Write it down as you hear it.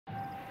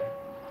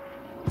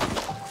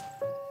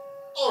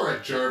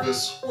Alright,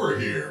 Jarvis, we're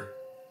here.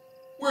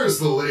 Where's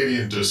the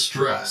lady in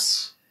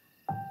distress?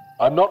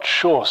 I'm not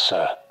sure,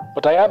 sir,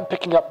 but I am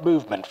picking up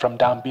movement from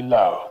down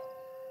below.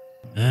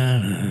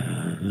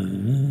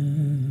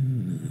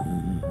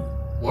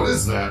 What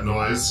is that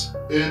noise?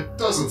 It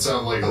doesn't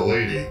sound like a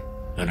lady.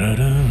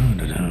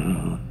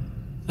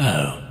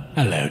 Oh,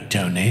 hello,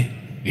 Tony.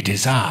 It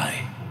is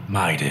I,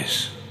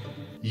 Midas.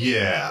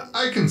 Yeah,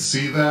 I can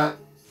see that.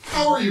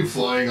 How are you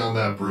flying on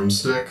that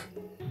broomstick?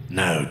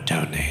 No,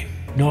 Tony.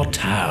 Not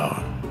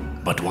how,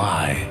 but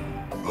why.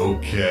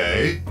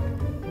 Okay.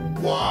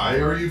 Why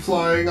are you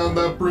flying on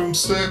that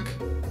broomstick?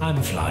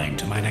 I'm flying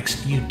to my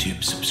next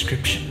YouTube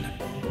subscription,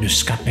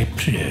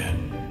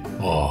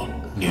 NewScapePro, or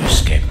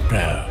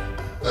NewScapePro.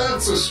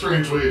 That's a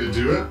strange way to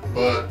do it,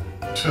 but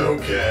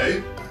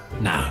okay.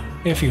 Now,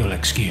 if you'll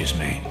excuse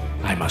me,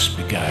 I must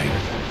be going.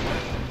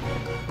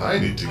 I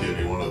need to get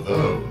me one of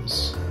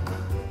those.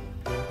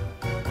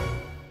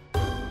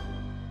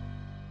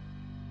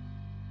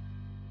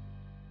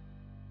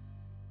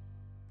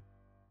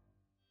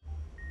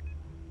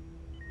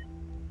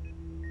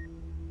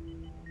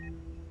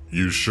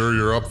 You sure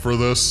you're up for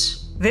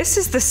this? This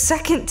is the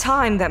second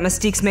time that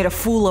Mystique's made a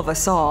fool of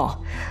us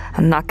all.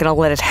 I'm not gonna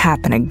let it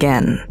happen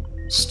again.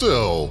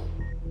 Still,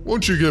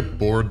 won't you get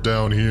bored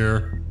down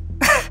here?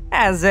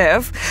 As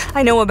if.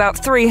 I know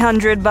about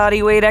 300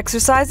 bodyweight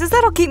exercises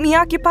that'll keep me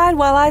occupied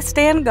while I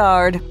stand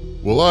guard.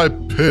 Well, I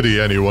pity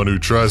anyone who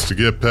tries to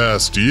get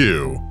past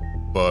you.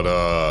 But,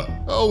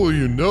 how will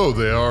you know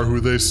they are who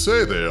they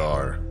say they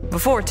are?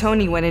 Before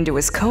Tony went into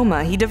his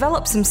coma, he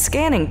developed some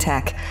scanning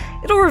tech.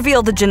 It'll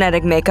reveal the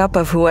genetic makeup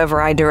of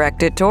whoever I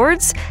direct it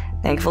towards.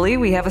 Thankfully,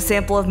 we have a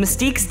sample of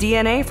Mystique's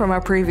DNA from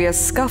our previous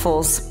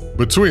scuffles.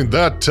 Between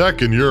that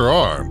tech and your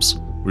arms,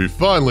 we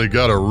finally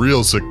got a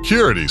real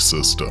security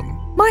system.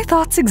 My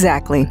thoughts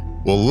exactly.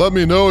 Well, let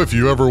me know if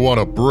you ever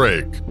want a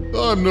break.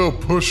 I'm no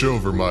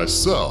pushover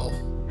myself.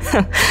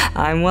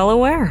 I'm well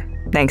aware.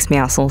 Thanks,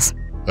 Meowscles.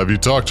 Have you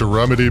talked to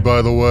Remedy,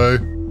 by the way?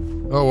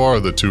 How are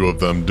the two of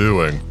them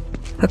doing?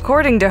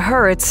 According to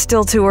her, it's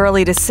still too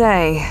early to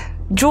say.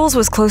 Jules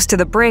was close to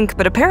the brink,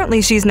 but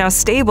apparently she's now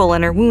stable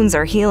and her wounds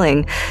are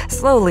healing,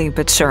 slowly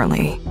but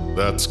surely.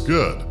 That's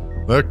good.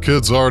 That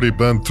kid's already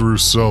been through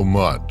so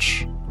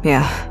much.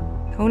 Yeah.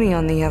 Tony,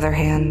 on the other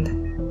hand,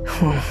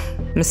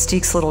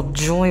 Mystique's little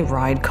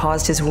joyride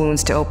caused his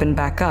wounds to open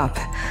back up.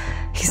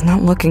 He's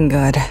not looking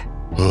good.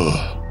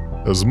 Ugh.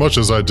 As much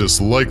as I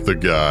dislike the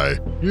guy,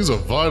 he's a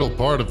vital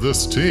part of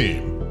this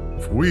team.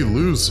 If we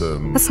lose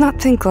him... Let's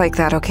not think like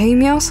that, okay,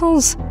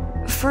 Meowscles?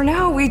 For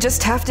now, we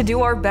just have to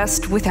do our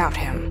best without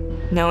him.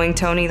 Knowing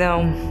Tony,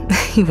 though,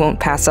 he won't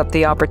pass up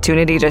the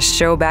opportunity to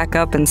show back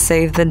up and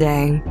save the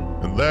day.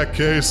 In that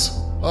case,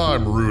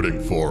 I'm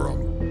rooting for him.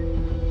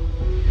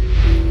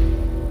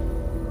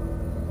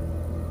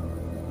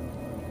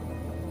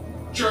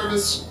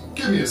 Jarvis,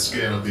 give me a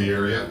scan of the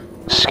area.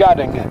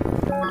 Scanning.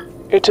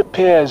 It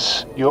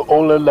appears you're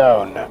all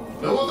alone.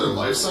 No other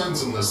life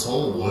signs in this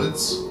whole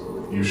woods?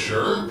 You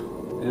sure?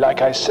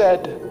 Like I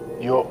said,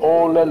 you're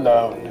all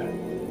alone.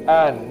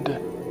 And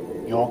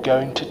you're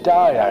going to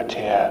die out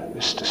here,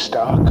 Mr.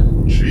 Stark.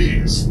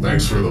 Jeez,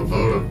 thanks for the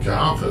vote of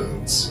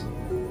confidence.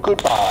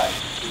 Goodbye,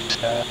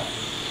 sir.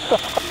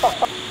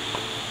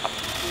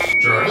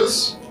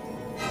 Jarvis?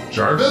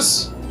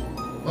 Jarvis?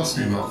 Must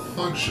be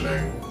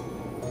malfunctioning.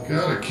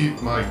 Gotta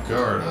keep my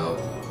guard up.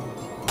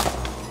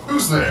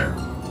 Who's there?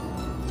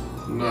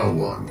 No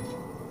one.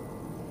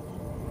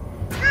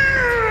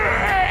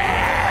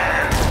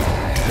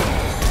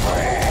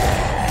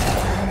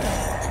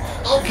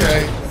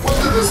 Okay, when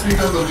did this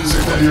become the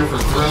music video for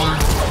Thriller?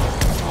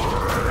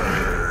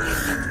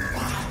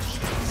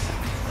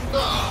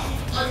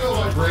 I know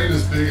my brain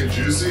is big and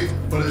juicy,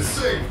 but it's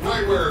safe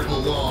right where it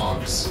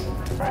belongs.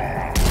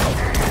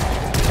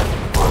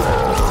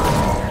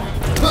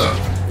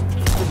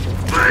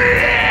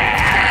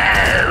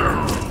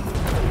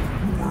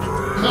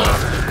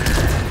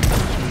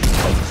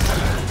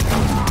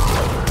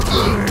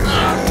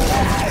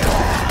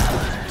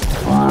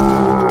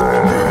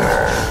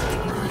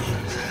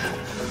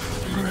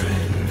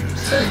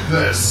 Take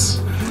this.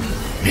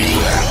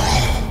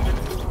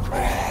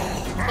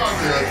 Not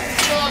good.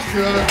 Not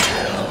good.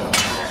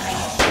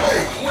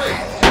 Wait.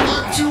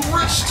 I'm too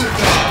rich to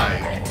die.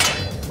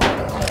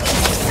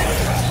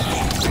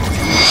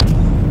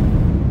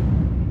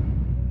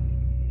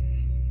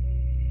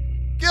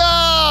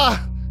 Gah!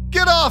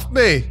 Get off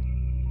me!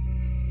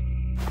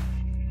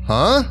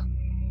 Huh?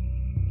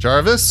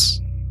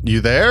 Jarvis?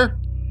 You there?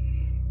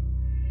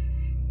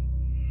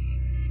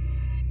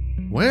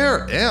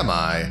 Where am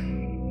I?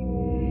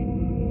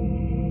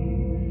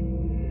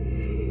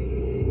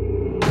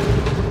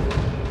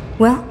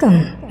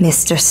 Welcome,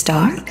 Mr.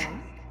 Stark,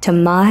 to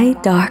my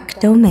dark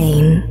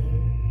domain.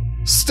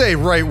 Stay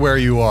right where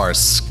you are,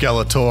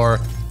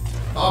 Skeletor.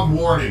 I'm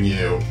warning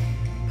you.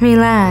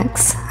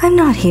 Relax, I'm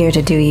not here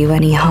to do you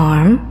any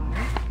harm.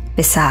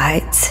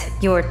 Besides,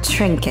 your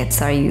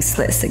trinkets are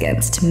useless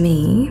against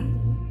me.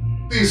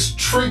 These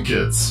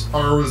trinkets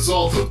are a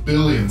result of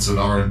billions in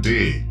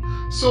R&D.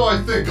 so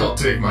I think I'll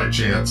take my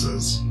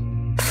chances.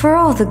 For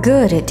all the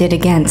good it did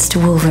against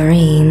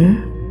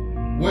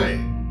Wolverine.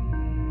 Wait,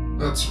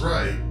 that's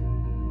right.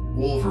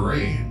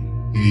 Wolverine.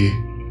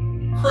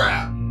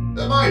 Crap,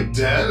 am I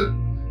dead?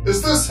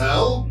 Is this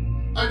hell?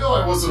 I know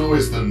I wasn't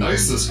always the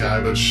nicest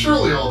guy, but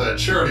surely all that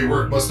charity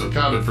work must have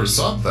counted for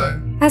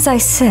something. As I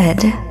said,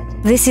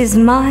 this is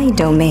my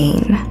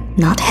domain,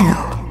 not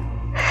hell.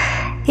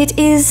 It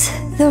is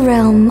the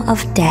realm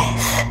of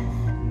death.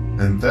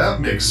 And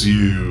that makes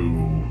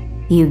you...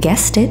 You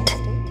guessed it.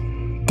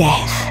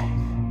 Death.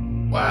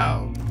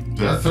 Wow.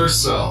 Death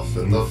herself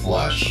in the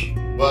flesh.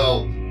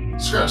 Well,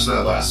 scratch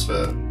that last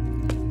bit.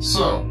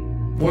 So,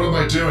 what am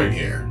I doing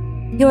here?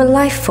 Your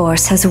life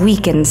force has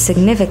weakened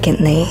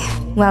significantly.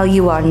 While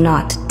you are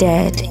not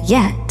dead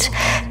yet,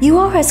 you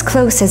are as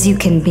close as you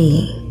can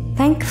be.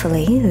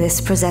 Thankfully,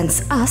 this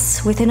presents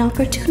us with an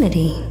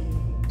opportunity.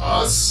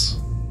 Us?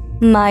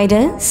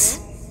 Midas?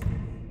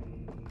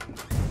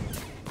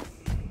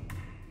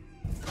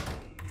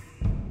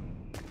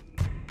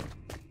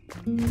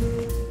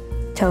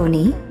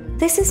 Tony,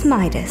 this is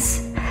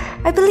Midas.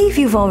 I believe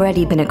you've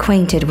already been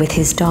acquainted with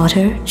his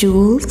daughter,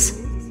 Jules.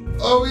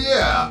 Oh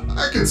yeah,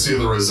 I can see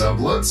the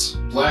resemblance.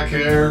 Black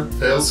hair,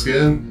 pale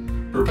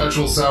skin,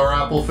 perpetual sour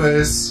apple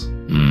face.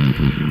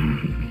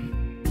 And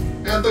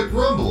the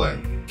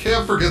grumbling.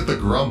 Can't forget the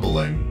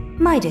grumbling.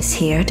 Midas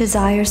here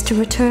desires to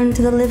return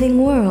to the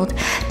living world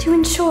to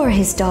ensure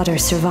his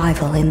daughter's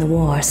survival in the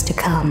wars to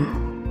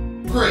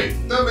come. Great,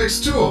 that makes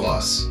two of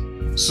us.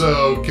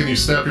 So, can you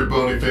snap your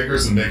bony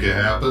fingers and make it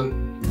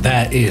happen?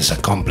 There is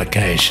a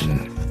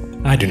complication.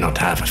 I do not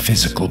have a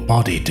physical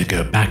body to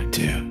go back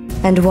to.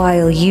 And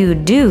while you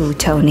do,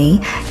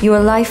 Tony, your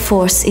life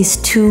force is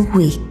too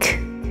weak.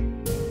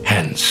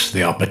 Hence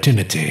the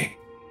opportunity.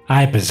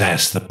 I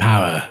possess the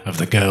power of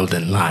the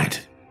golden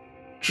light.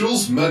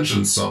 Jules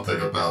mentioned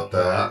something about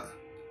that.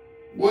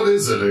 What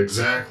is it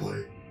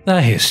exactly?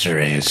 The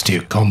history is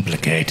too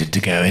complicated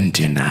to go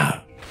into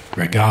now.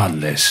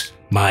 Regardless,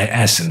 my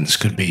essence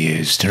could be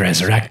used to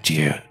resurrect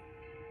you,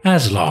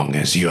 as long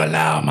as you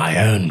allow my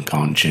own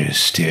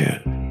conscience to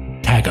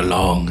tag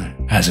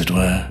along, as it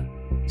were.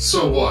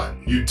 So what?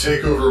 You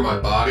take over my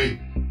body?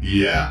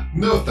 Yeah,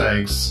 no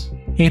thanks.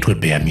 It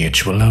would be a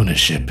mutual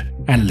ownership,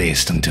 at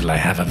least until I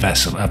have a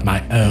vessel of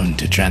my own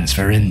to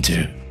transfer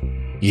into.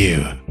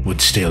 You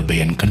would still be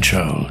in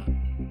control.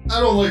 I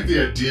don't like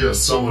the idea of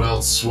someone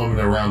else swimming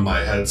around my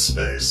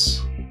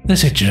headspace. The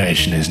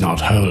situation is not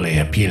wholly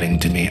appealing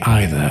to me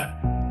either.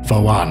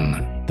 For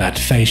one, that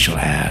facial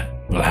hair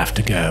will have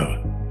to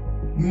go.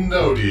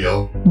 No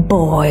deal.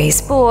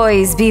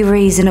 Boys, be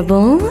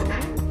reasonable.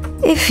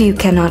 If you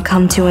cannot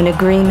come to an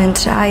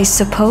agreement, I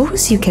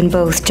suppose you can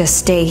both just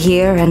stay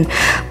here and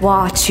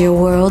watch your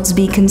worlds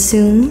be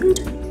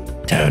consumed.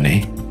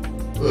 Tony?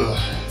 Ugh,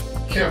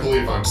 can't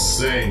believe I'm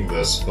saying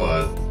this,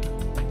 but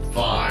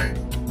fine.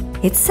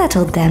 It's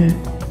settled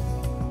then.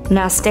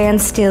 Now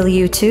stand still,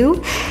 you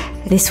two.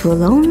 This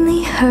will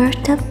only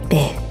hurt a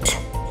bit.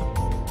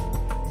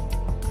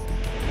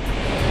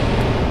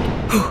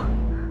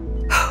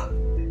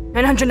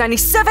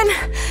 997,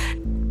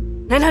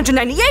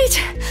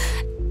 998,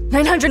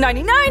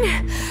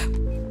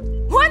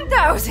 999,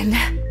 1,000.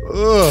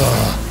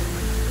 Ugh.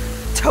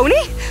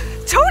 Tony?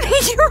 Tony,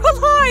 you're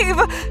alive!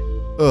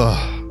 Ugh.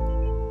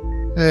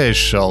 Hey,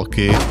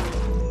 Shulky.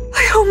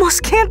 I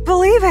almost can't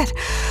believe it.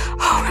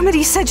 Oh,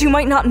 Remedy said you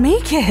might not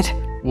make it.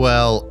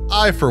 Well,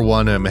 I for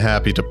one am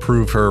happy to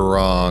prove her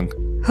wrong.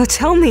 Oh,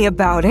 tell me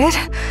about it.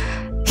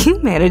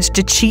 You managed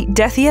to cheat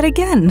death yet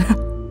again.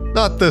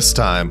 Not this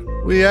time.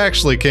 We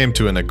actually came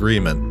to an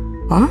agreement.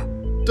 Huh?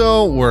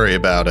 Don't worry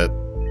about it.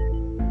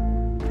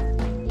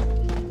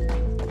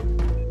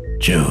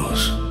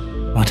 Jules,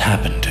 what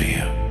happened to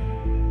you?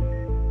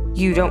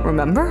 You don't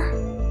remember?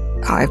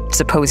 I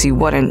suppose you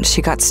wouldn't.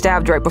 She got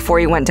stabbed right before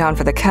you went down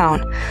for the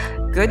count.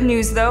 Good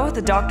news, though.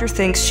 The doctor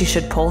thinks she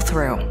should pull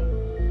through.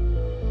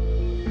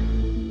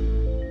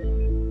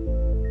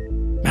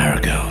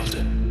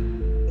 Marigold.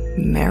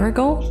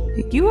 Marigold?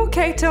 You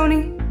okay,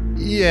 Tony?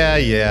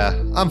 Yeah,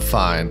 I'm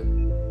fine.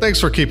 Thanks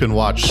for keeping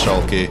watch,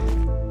 Shulky.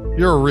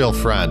 You're a real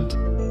friend.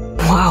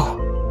 Wow.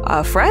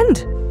 A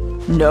friend?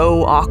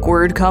 No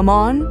awkward come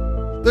on?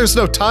 There's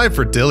no time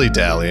for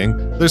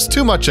dilly-dallying. There's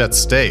too much at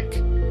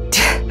stake.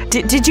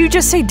 Did you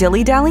just say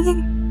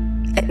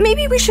dilly-dallying?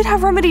 Maybe we should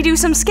have Remedy do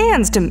some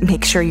scans to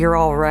make sure you're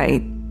all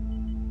right.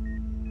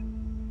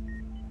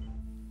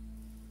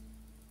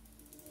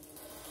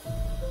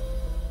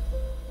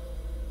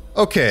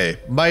 Okay,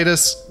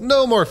 Midas,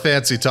 no more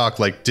fancy talk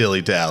like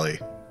dilly-dally.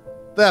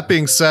 That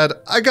being said,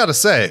 I gotta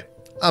say,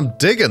 I'm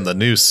digging the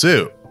new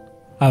suit.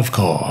 Of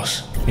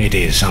course, it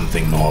is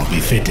something more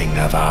befitting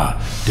of our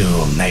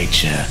dual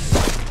nature.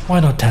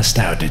 Why not test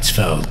out its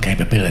full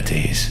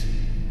capabilities?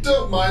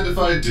 Don't mind if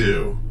I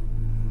do.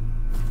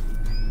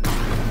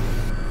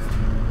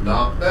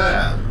 Not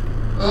bad.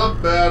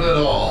 Not bad at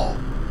all.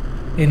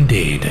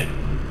 Indeed.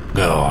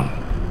 Go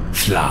on.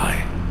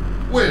 Fly.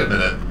 Wait a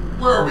minute.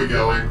 Where are we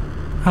going?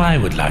 I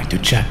would like to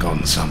check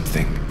on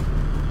something.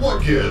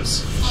 What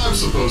gives? I'm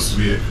supposed to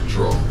be in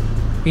control.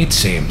 It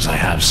seems I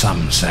have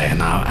some say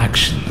in our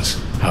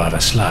actions, however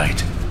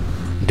slight.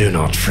 Do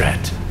not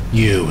fret.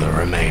 You will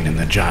remain in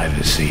the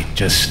driver's seat.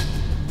 Just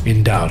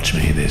indulge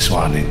me this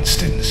one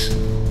instance.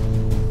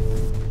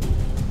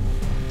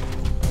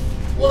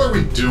 What are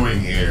we doing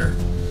here?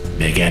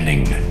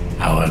 Beginning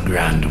our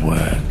grand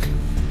work.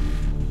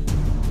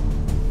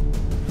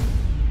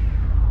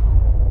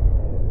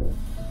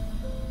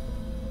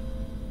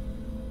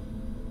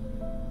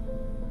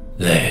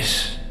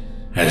 This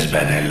has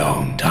been a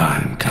long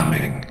time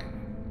coming.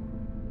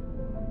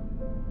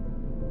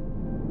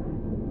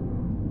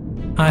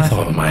 I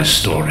thought my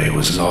story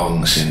was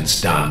long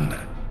since done,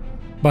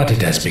 but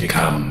it has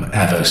become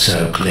ever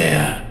so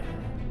clear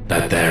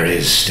that there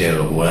is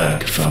still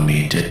work for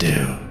me to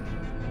do.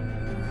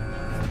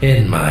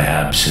 In my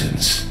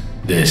absence,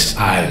 this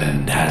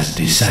island has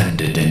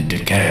descended into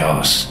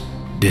chaos,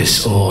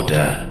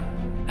 disorder,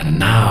 and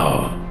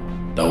now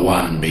the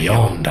one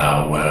beyond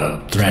our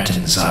world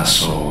threatens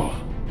us all.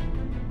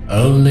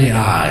 Only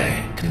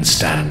I can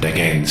stand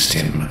against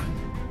him.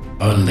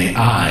 Only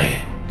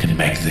I can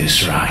make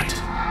this right.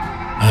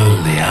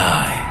 Only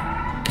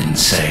I can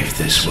save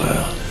this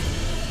world.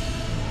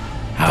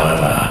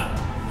 However,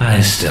 I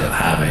still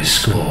have a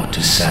score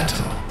to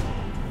settle.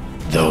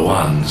 The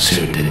ones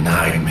who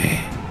denied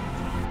me,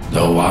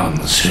 the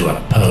ones who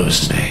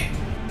opposed me,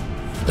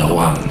 the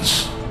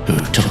ones who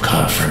took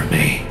her from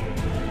me,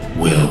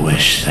 will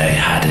wish they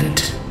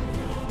hadn't.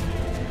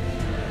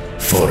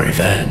 For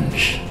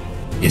revenge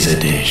is a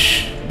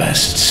dish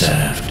best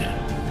served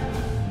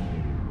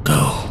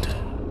cold.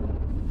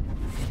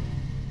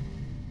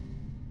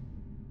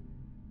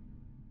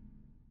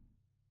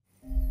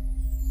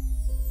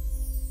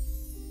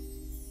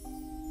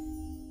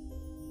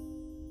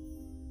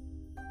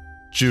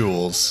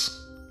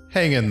 Jules,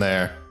 hang in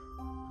there.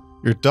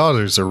 Your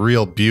daughter's a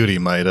real beauty,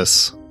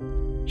 Midas.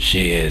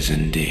 She is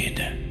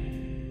indeed.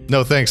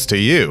 No thanks to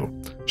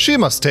you. She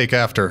must take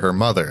after her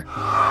mother.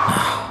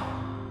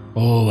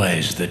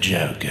 Always the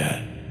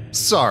joker.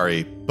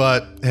 Sorry,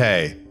 but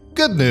hey,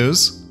 good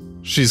news.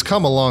 She's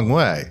come a long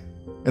way.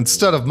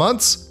 Instead of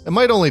months, it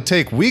might only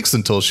take weeks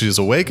until she's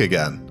awake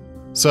again.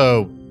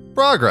 So,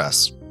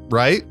 progress,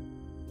 right?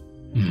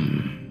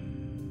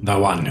 The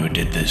one who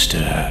did this to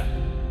her.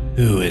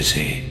 Who is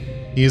he?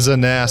 He's a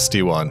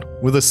nasty one,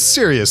 with a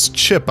serious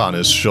chip on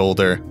his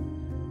shoulder.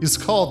 He's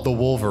called the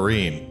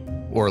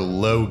Wolverine, or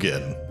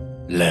Logan.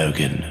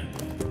 Logan.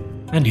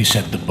 And you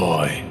said the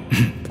boy.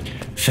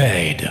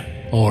 Fade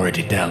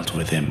already dealt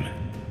with him.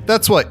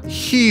 That's what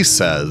he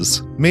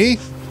says. Me?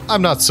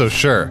 I'm not so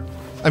sure.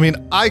 I mean,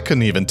 I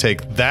couldn't even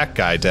take that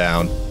guy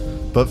down.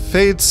 But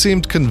Fade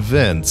seemed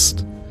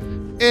convinced.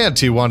 And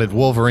he wanted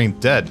Wolverine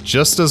dead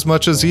just as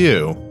much as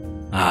you.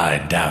 I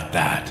doubt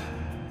that.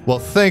 Well,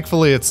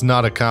 thankfully it's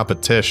not a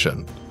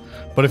competition.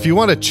 But if you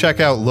want to check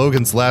out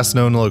Logan's last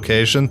known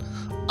location,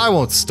 I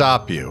won't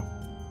stop you.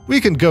 We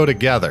can go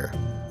together.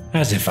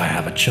 As if I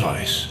have a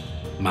choice.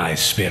 My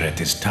spirit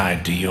is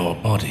tied to your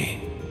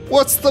body.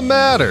 What's the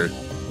matter?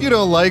 You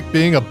don't like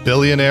being a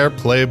billionaire,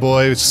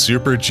 playboy,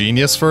 super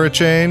genius for a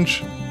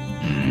change?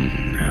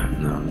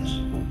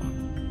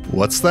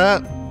 What's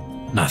that?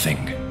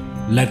 Nothing.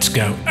 Let's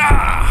go.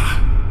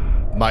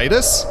 Ah!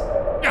 Midas?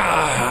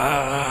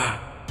 Ah!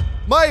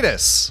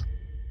 Midas!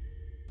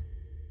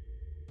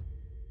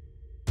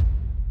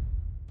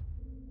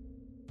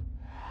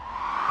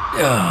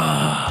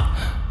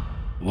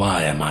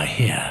 Why am I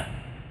here?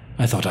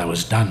 I thought I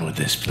was done with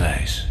this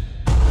place.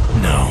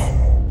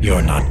 No,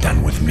 you're not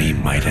done with me,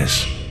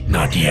 Midas.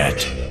 Not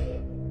yet.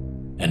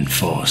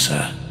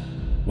 Enforcer,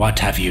 what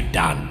have you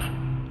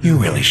done? You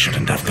really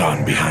shouldn't have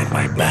gone behind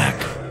my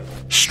back,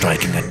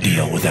 striking a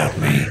deal without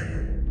me.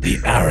 The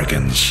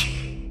arrogance.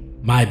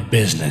 My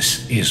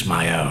business is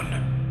my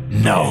own.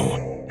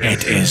 No,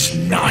 it is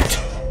not.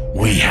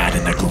 We had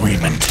an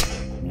agreement,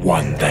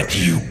 one that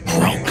you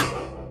broke.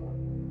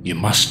 You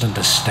must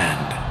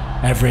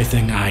understand,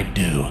 everything I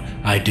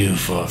do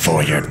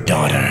for your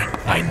daughter.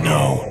 I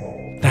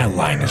know. That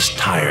line is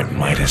tired,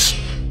 Midas.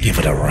 Give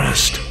it a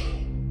rest.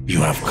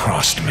 You have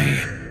crossed me,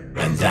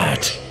 and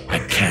that I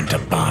can't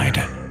abide.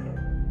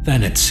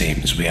 Then it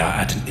seems we are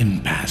at an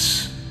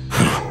impasse.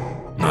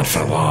 Not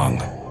for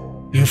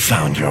long. You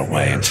found your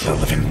way into the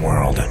living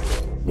world,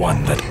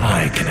 one that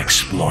I can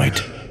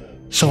exploit.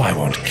 So I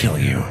won't kill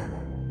you,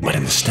 but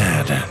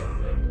instead...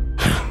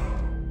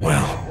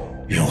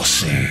 well, you'll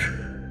see.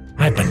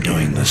 I've been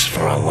doing this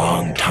for a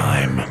long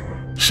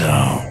time,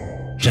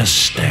 so just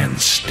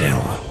stand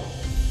still.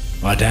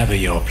 Whatever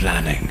you're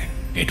planning,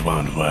 it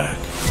won't work.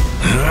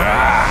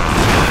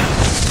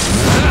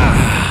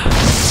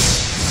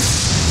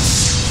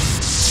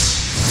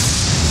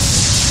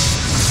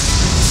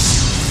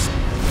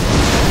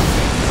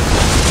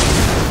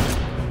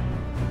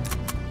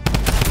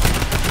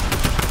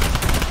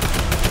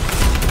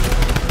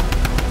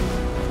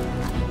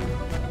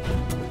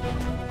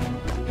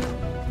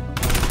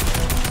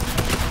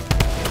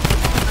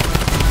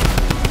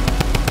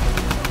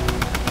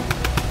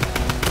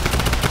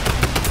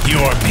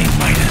 You're me,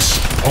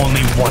 Midas.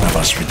 Only one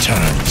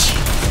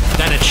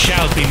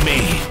attacking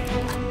me.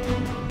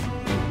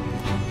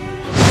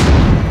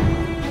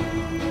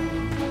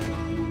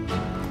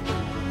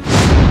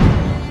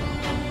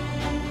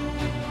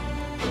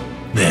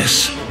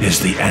 This is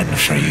the end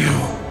for you.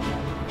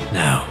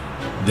 Now,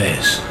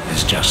 this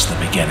is just the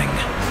beginning.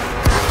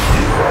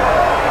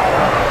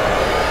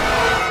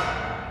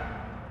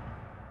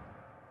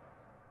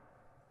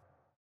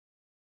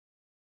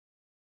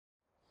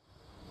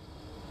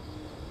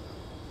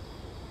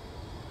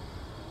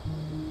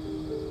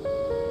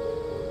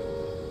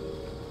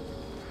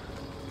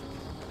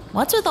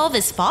 What's with all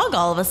this fog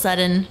all of a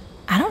sudden?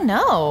 I don't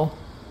know.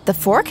 The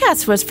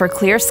forecast was for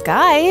clear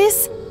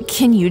skies.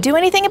 Can you do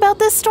anything about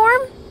this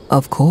storm?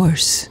 Of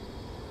course.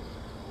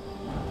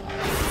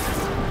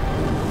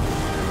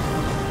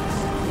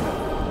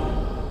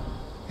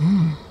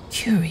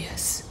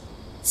 Curious.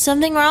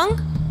 Something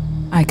wrong?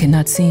 I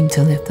cannot seem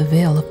to lift the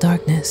veil of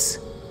darkness.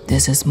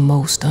 This is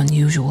most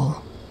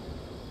unusual.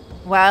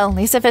 Well, at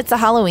least if it's the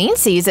Halloween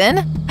season.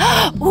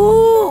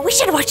 Ooh, we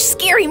should watch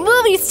scary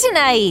movies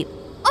tonight.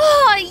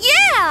 Oh,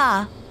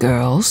 yeah!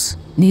 Girls,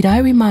 need I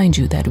remind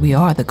you that we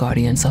are the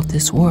guardians of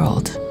this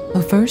world,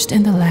 the first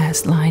and the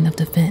last line of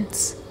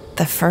defense.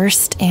 The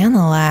first and the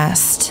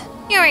last.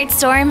 You're right,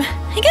 Storm.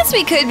 I guess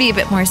we could be a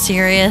bit more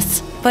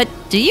serious. But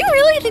do you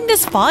really think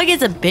this fog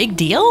is a big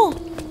deal?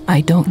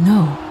 I don't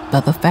know,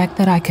 but the fact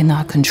that I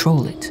cannot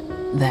control it,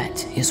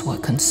 that is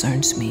what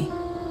concerns me.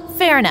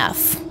 Fair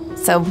enough.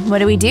 So what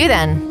do we do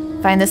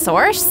then? Find the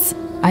source?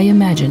 I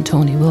imagine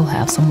Tony will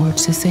have some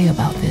words to say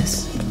about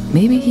this.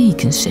 Maybe he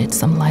can shed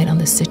some light on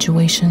the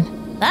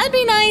situation. That'd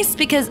be nice,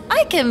 because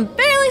I can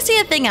barely see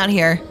a thing out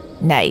here.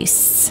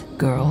 Nice.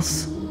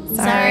 Girls.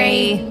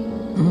 Sorry.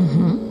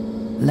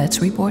 Let's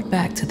report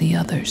back to the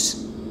others.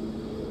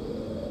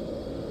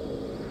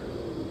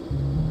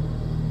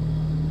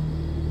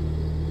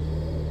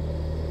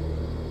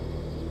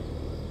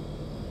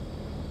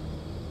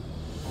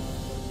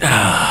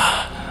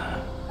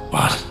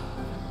 What?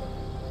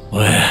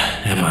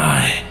 Where am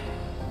I?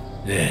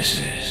 This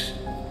is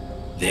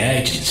the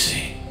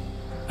agency.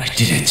 I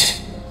did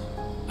it.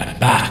 I'm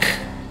back.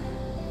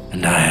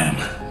 And I am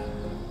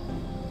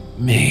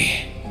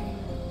me.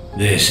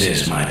 This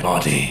is my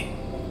body,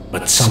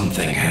 but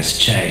something has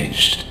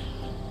changed.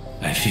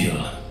 I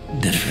feel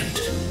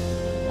different.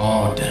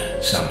 Odd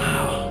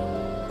somehow.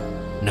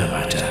 No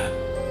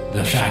matter.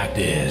 The fact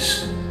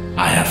is,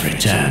 I have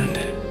returned,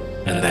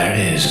 and there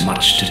is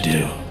much to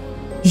do.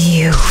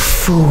 You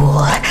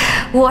fool.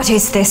 What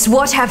is this?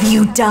 What have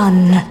you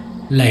done?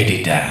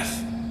 Lady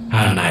Death,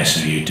 how nice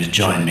of you to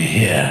join me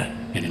here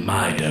in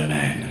my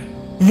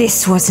domain.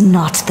 This was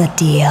not the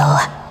deal.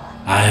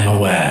 I am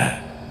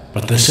aware,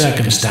 but the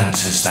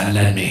circumstances that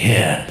led me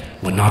here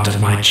were not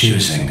of my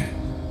choosing.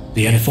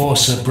 The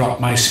Enforcer brought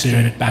my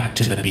spirit back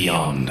to the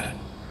beyond.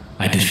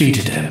 I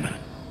defeated him,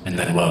 and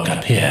then woke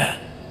up here.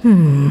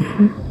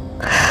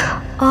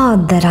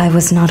 Odd that I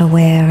was not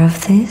aware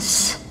of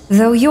this.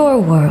 Though your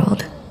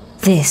world,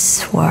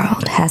 this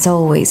world, has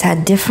always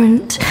had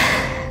different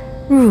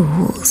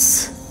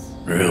rules.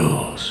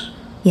 Rules?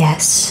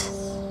 Yes.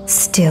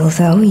 Still,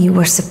 though, you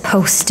were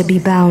supposed to be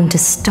bound to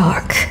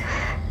Stark.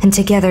 And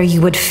together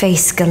you would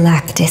face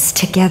Galactus.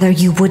 Together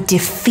you would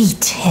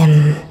defeat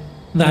him.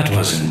 That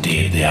was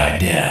indeed the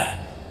idea,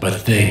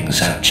 but things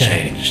have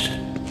changed.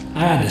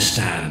 I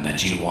understand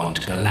that you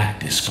want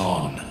Galactus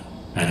gone,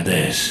 and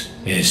this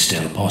is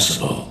still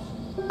possible.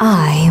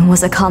 I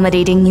was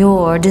accommodating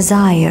your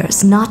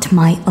desires, not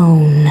my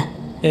own.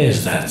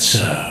 Is that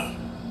so?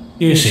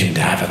 You seem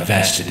to have a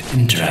vested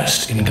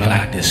interest in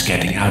Galactus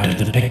getting out of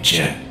the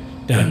picture.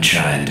 Don't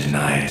try and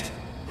deny it.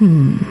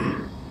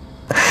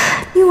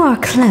 You are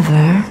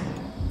clever.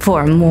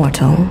 For a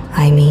mortal,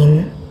 I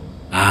mean.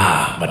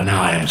 Ah, but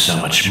now I am so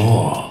much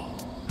more.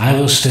 I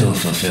will still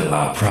fulfill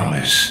our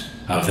promise.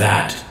 Of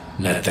that,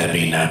 let there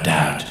be no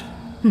doubt.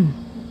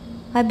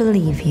 I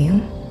believe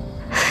you.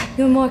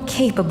 You're more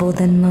capable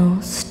than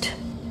most.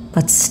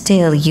 But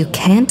still, you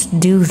can't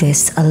do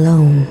this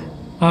alone.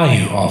 Are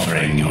you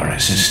offering your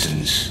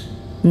assistance?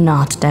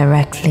 Not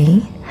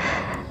directly.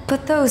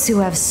 But those who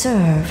have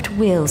served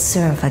will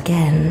serve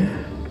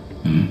again.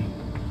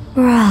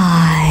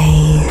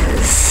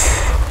 Rise.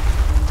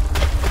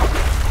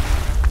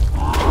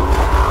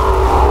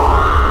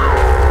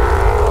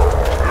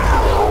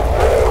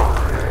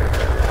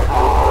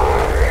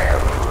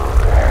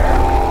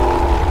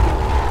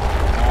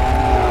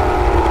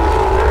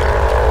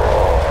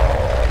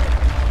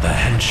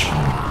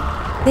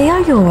 They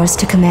are yours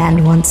to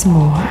command once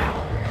more.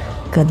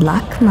 Good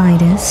luck,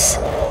 Midas.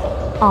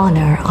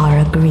 Honor our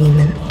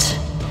agreement.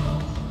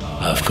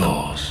 Of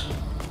course.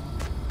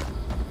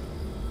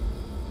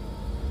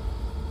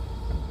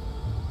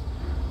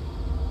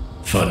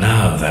 For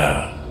now,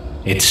 though,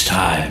 it's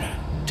time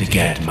to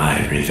get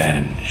my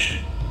revenge.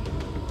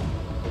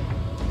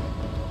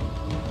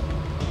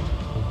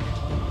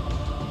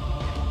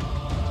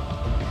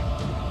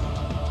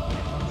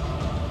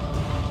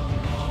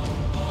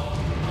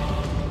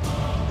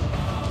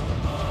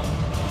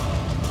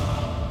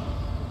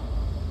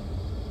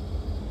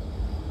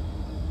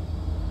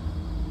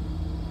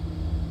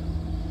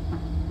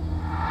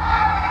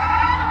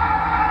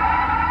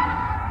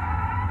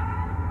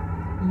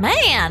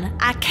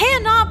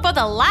 wants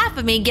to laugh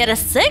at me and get a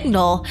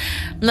signal.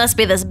 Must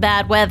be this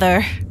bad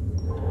weather.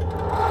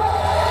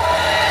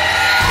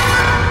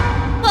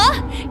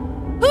 Huh?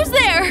 Who's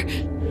there?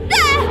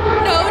 Ah!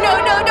 No, no,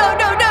 no, no,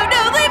 no, no,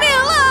 no! Leave me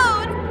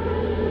alone!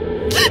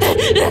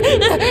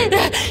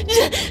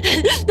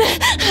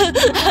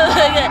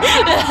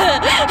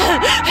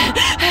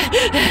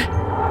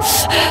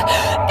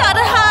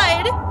 Gotta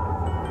hide!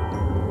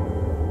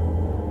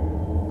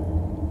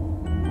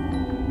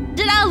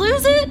 Did I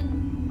lose it?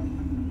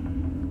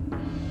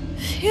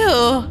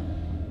 Phew.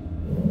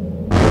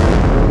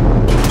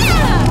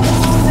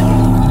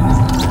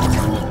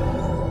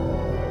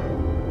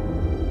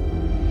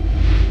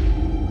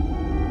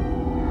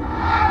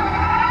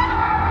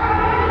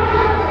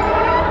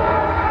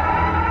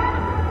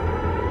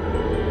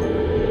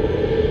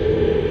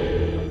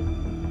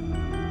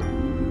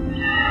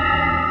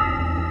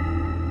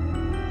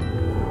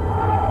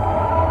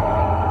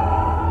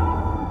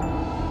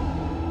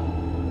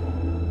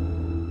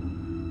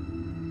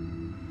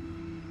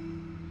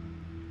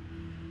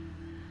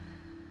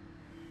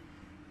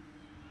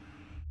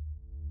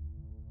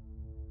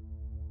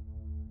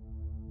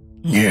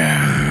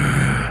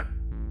 Yeah.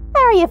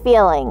 How are you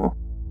feeling?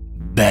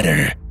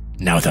 Better,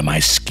 now that my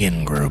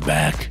skin grew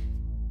back.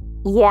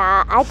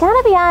 Yeah, I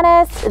gotta be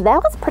honest,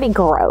 that was pretty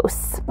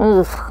gross.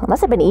 Ugh,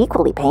 must have been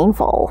equally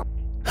painful.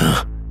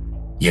 Huh.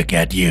 You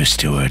get used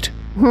to it.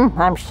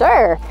 I'm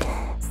sure.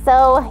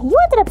 So, you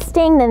ended up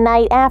staying the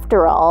night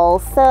after all,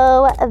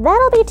 so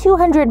that'll be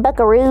 200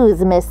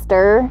 buckaroos,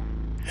 mister.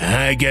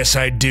 I guess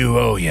I do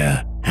owe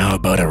ya. How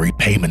about a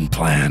repayment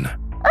plan?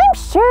 I'm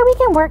sure we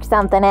can work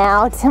something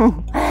out.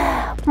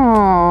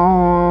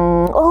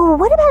 Oh,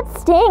 what about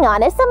staying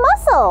on as a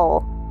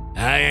muscle?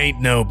 I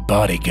ain't no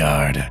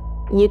bodyguard.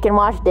 You can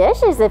wash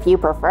dishes if you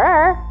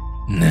prefer.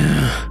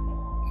 Nah,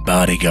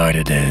 bodyguard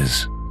it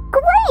is.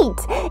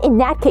 Great! In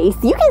that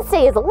case, you can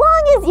stay as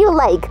long as you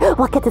like.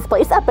 We'll get this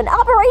place up and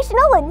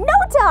operational in no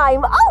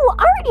time. Oh,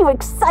 aren't you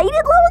excited,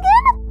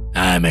 Logan?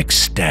 I'm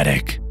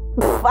ecstatic.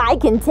 Pff, I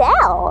can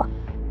tell.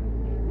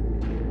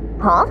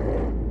 Huh?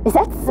 Is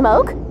that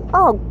smoke?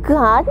 Oh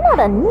God, not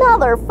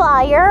another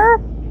fire!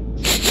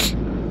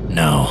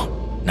 No,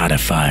 not a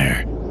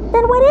fire.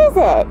 Then what is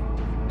it?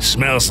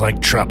 Smells like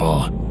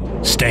trouble.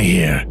 Stay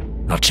here.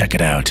 I'll check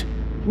it out.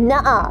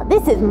 Nuh-uh,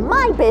 this is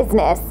my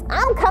business.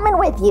 I'm coming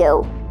with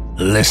you.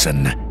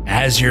 Listen,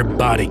 as your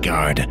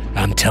bodyguard,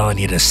 I'm telling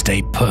you to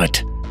stay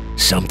put.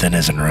 Something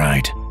isn't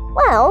right.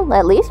 Well,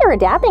 at least you're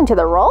adapting to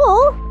the role.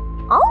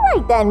 All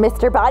right then,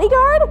 Mr.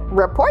 Bodyguard.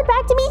 Report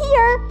back to me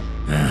here.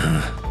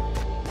 Uh-huh.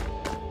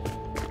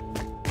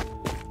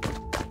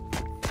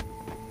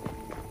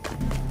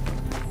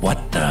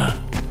 What the?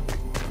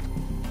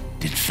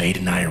 Did Fate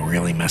and I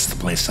really mess the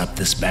place up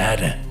this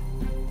bad?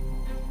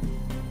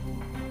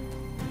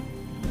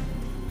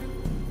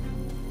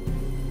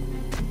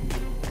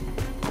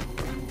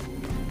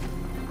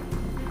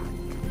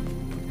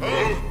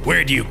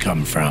 Where'd you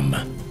come from?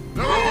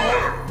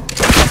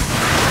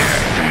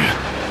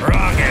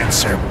 Wrong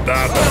answer,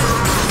 Bubba.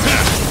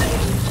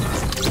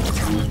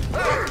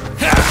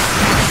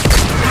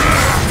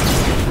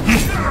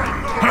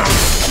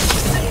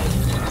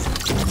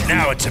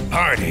 Now it's a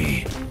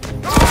party.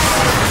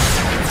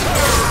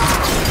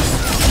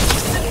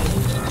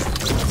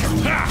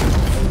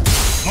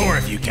 More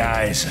of you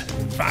guys.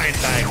 Fine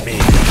by me.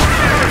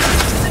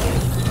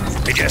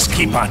 They just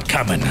keep on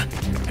coming.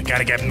 I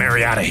gotta get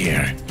Mary out of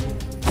here.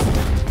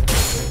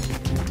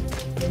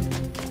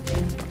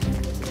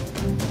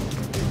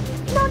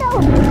 No!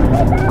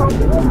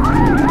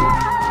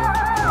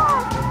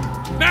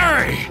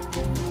 Mary!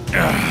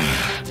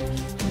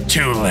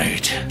 Too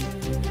late.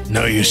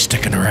 No use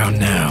sticking around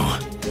now.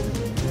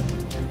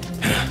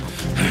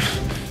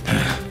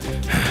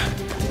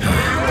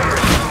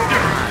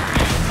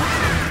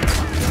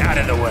 Out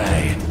of the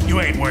way. You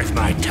ain't worth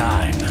my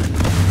time.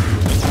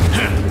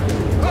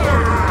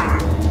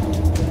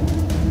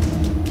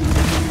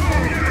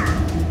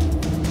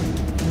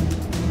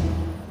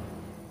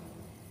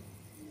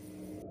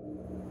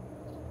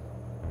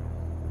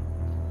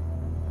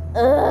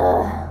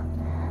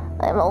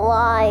 I'm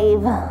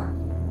alive.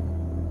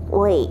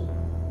 Wait,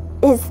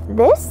 is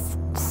this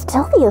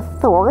still the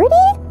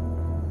Authority?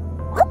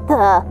 What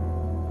the?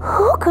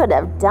 Who could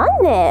have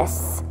done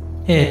this?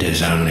 It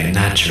is only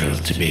natural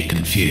to be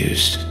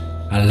confused.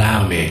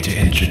 Allow me to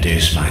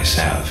introduce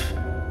myself.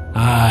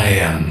 I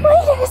am...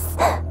 MIDAS!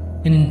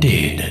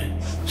 Indeed.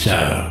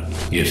 So,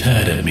 you've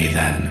heard of me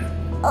then?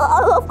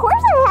 Of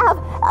course I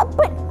have,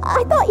 but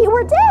I thought you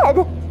were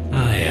dead.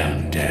 I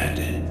am dead.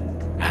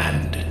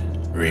 And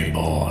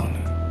reborn.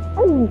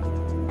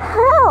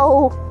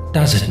 How?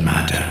 Does it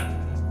matter?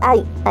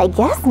 I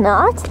guess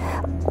not.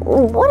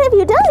 What have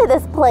you done to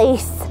this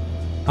place?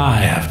 I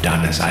have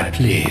done as I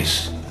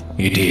please.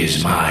 It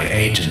is my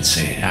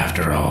agency,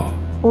 after all.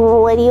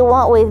 What do you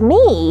want with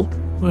me?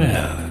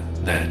 Well,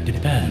 that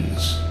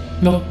depends.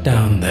 Look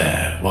down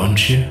there,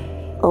 won't you?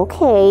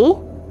 Okay.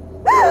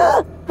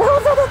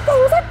 Those are the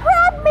things that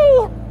grabbed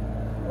me!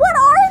 What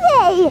are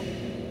they?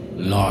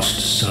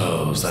 lost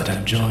souls that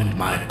have joined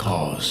my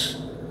cause,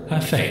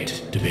 a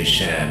fate to be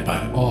shared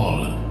by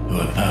all who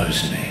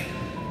oppose me,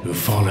 who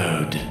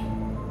followed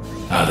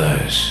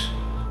others.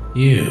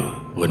 You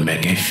would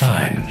make a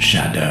fine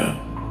shadow.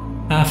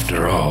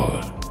 After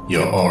all,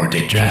 you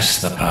already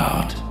dressed the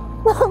part.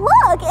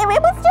 Look,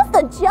 it was just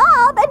a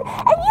job, and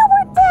you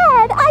were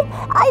dead.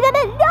 I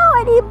didn't know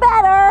any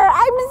better.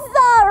 I'm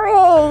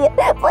sorry.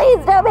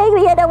 Please don't make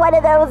me into one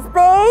of those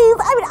things.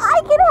 I mean,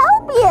 I can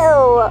help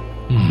you.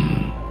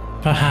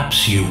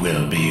 Perhaps you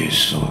will be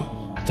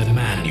useful. The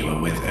man you were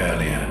with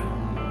earlier,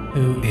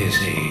 who is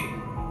he?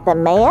 The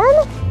man?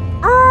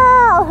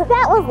 Oh,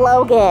 that was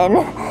Logan.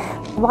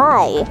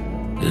 Why?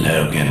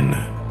 Logan.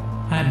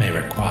 I may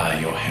require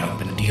your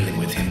help in dealing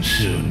with him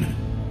soon.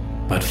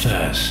 But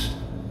first,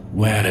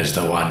 where is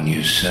the one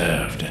you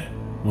served?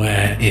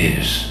 Where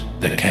is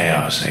the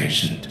Chaos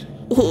Agent?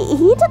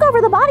 He took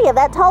over the body of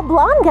that tall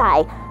blonde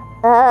guy.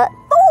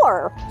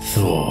 Thor.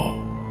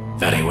 Thor.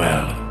 Very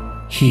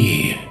well.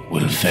 He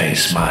will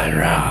face my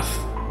wrath.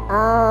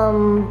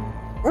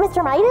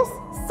 Mr. Midas,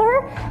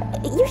 sir,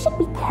 you should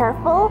be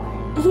careful.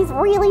 He's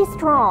really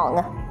strong.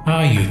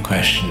 Are you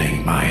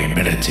questioning my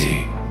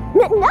ability?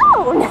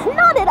 No,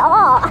 not at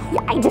all.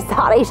 I just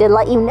thought I should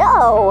let you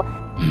know.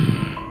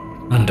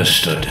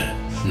 Understood.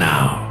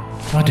 Now,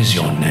 what is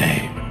your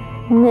name?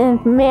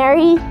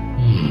 Mary?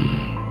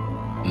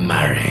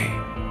 Mary.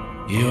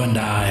 You and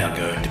I are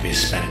going to be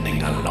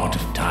spending a lot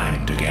of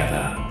time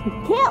together.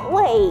 Can't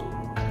wait,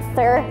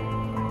 sir.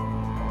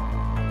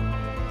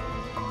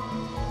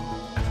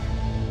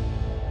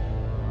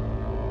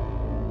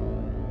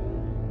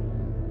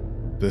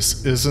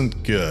 This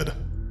isn't good.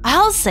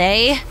 I'll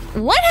say,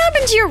 what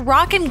happened to your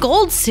rock and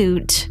gold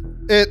suit?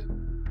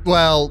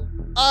 Well,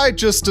 I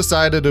just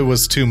decided it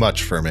was too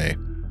much for me.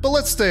 But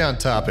let's stay on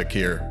topic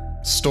here.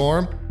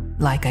 Storm?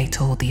 Like I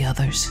told the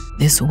others,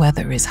 this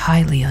weather is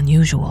highly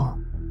unusual.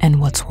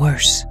 And what's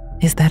worse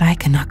is that I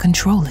cannot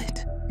control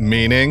it.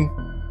 Meaning?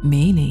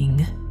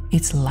 Meaning,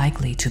 it's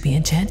likely to be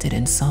enchanted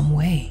in some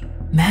way.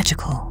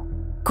 Magical.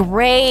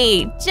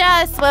 Great,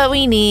 just what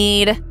we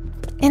need.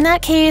 In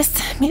that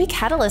case, maybe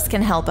Catalyst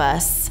can help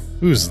us.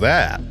 Who's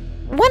that?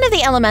 One of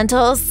the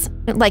elementals,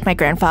 like my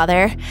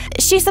grandfather.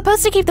 She's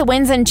supposed to keep the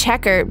winds in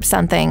check or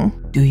something.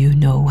 Do you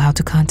know how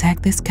to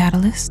contact this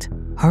Catalyst?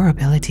 Her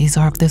abilities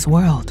are of this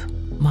world.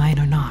 Mine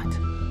are not.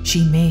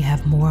 She may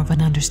have more of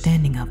an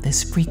understanding of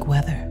this freak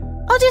weather.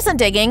 I'll do some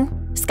digging.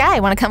 Sky,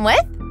 wanna come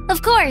with?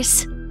 Of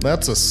course.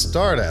 That's a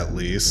start at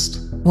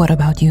least. What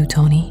about you,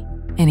 Tony?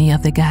 Any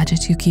of the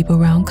gadgets you keep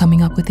around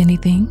coming up with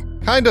anything?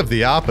 Kind of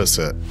the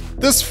opposite.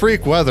 This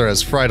freak weather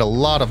has fried a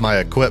lot of my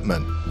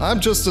equipment. I'm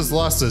just as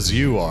lost as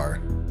you are.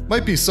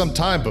 Might be some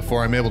time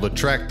before I'm able to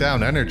track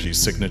down energy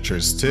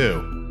signatures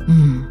too.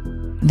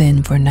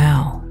 Then for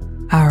now,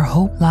 our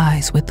hope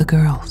lies with the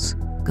girls.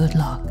 Good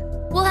luck.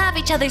 We'll have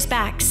each other's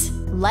backs.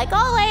 Like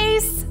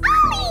always.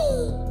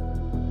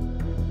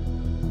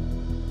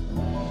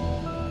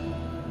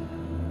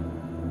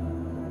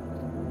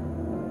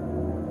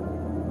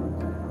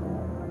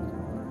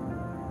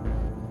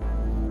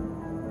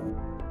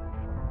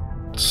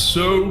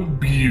 So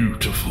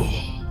beautiful.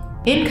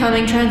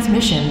 Incoming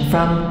transmission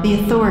from the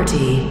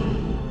Authority.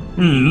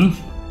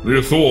 The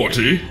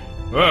Authority?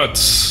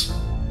 That's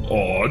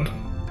odd.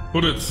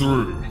 Put it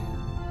through.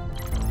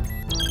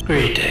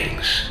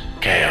 Greetings,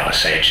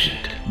 Chaos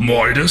Agent.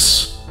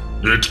 Midas?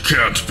 It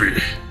can't be.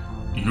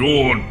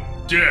 You're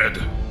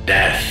dead.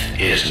 Death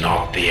is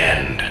not the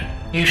end.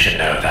 You should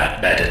know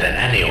that better than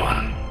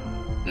anyone.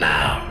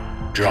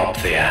 Now, drop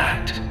the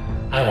act.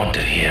 I want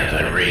to hear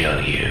the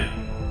real you.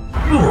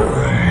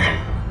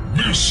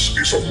 This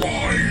is a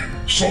lie.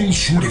 Some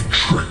sort of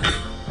trick.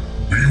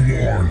 Be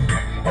warned.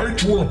 I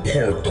tore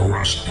apart the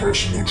last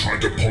person who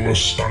tried to pull a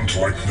stunt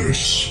like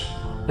this.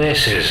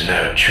 This is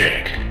no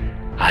trick.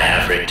 I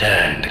have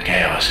returned,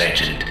 Chaos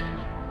Agent,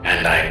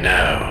 and I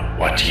know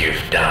what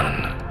you've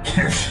done.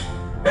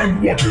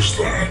 And what is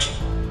that?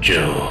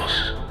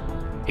 Jules,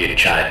 you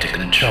tried to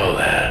control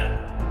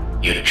her.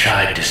 You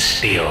tried to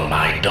steal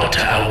my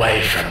daughter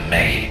away from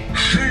me.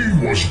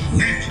 She was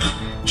weak.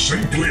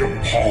 Simply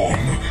a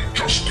pawn,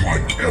 just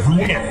like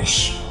everyone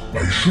else.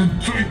 I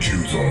should thank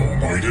you though,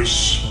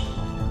 Midas.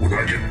 When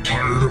I get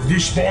tired of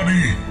this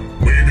body,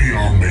 maybe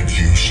I'll make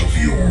use of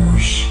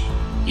yours.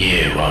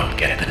 You won't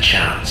get the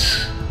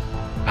chance.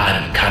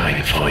 I'm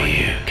coming for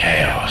you,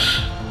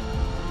 Chaos.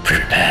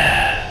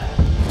 Prepare.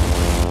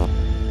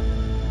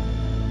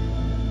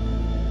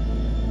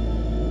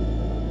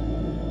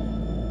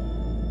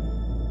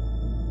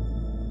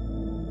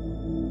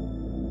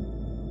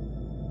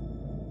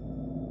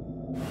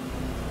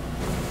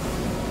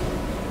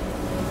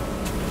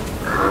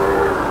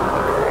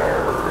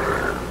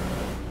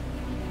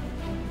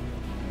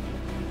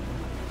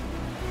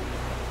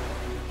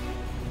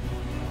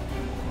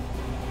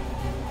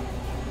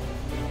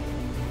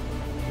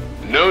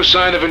 No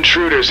sign of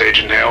intruders,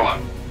 Agent Hale.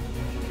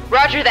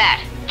 Roger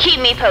that.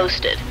 Keep me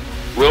posted.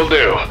 Will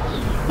do.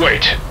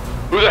 Wait,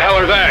 who the hell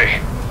are they?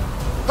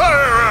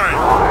 Hey!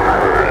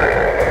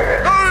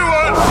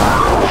 Anyone!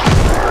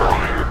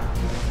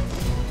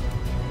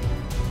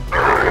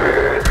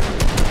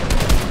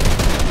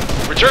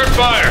 Return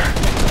fire!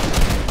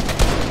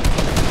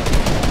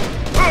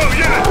 Oh,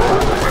 yeah!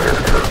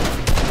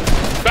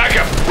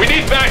 Backup! We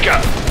need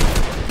backup!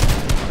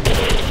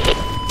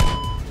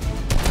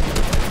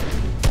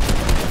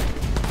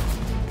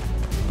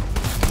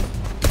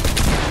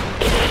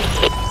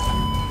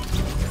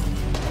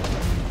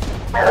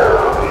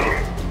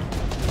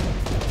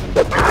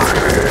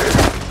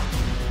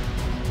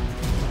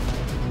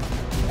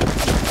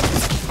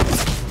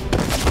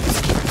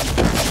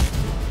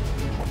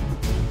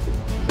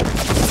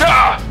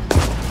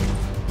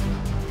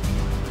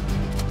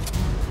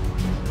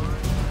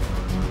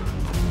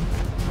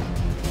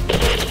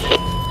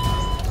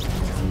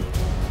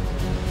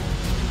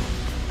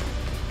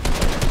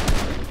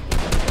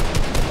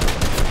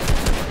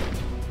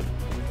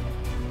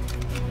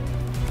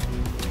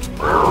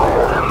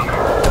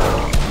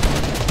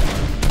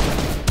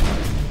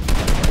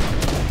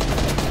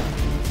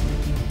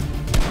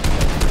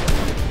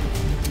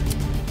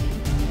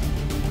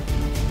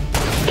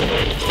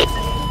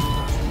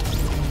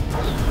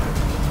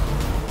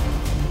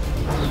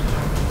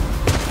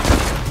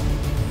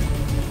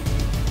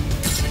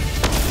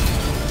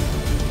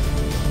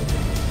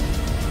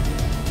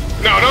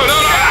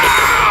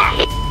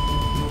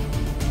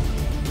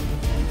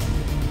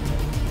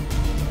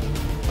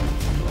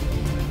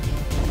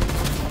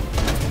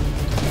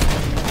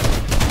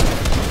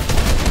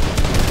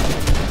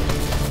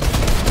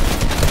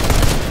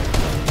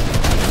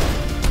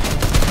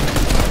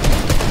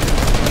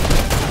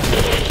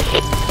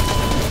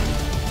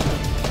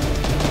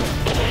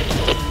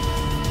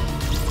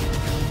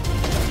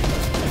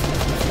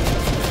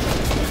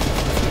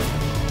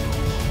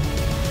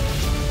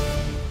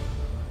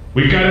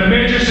 We've got a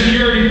major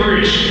security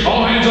breach.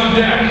 All hands on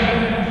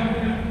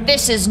deck.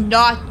 This is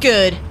not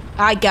good.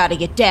 I gotta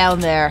get down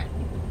there.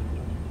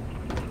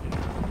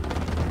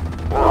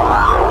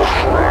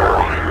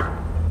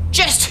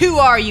 Just who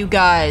are you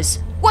guys?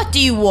 What do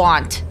you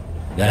want?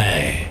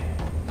 They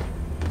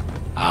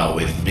are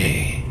with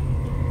me.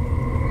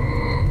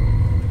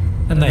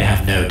 And they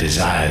have no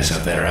desires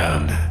of their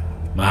own.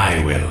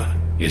 My will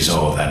is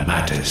all that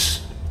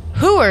matters.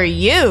 Who are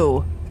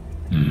you?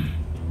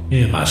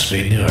 You must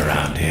be new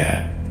around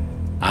here.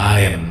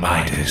 I am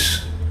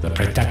Midas, the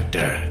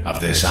protector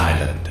of this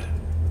island.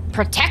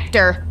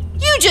 Protector?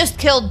 You just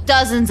killed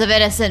dozens of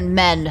innocent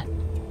men.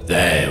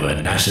 They were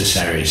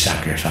necessary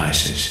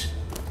sacrifices.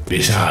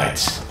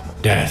 Besides,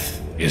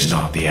 death is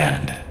not the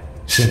end,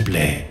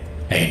 simply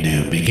a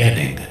new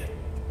beginning.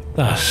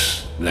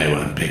 Thus, they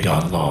won't be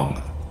gone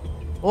long.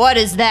 What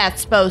is that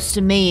supposed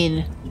to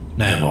mean?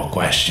 No more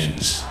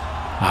questions.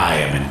 I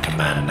am in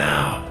command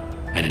now,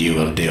 and you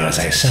will do as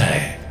I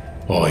say,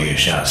 or you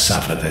shall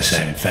suffer the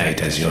same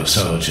fate as your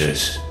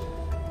soldiers.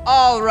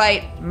 All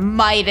right,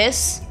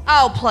 Midas.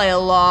 I'll play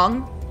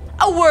along.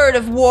 A word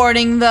of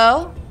warning,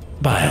 though.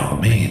 By all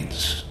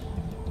means.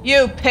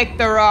 You picked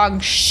the wrong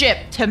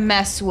ship to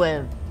mess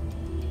with.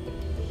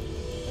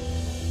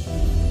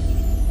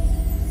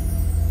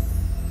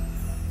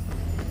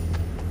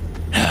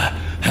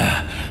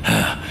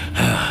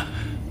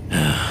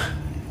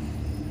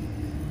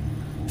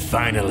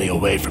 Finally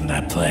away from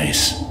that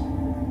place.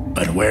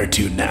 But where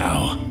to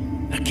now?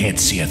 I can't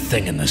see a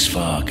thing in this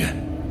fog.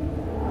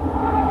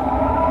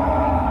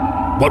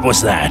 What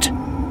was that?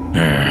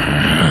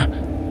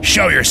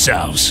 Show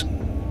yourselves!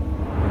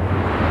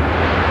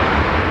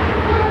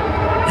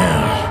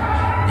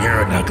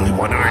 You're an ugly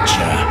one, aren't you?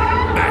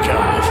 Back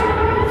off.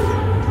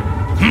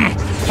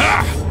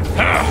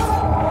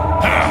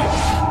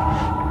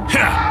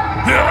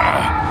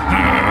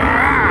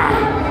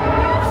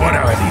 What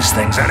are these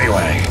things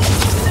anyway?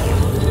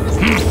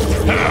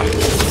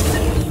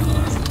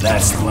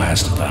 That's the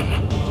last of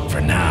them, for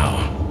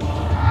now.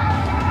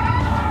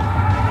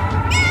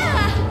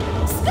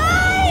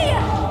 Sky!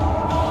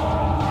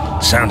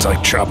 Sounds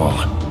like trouble.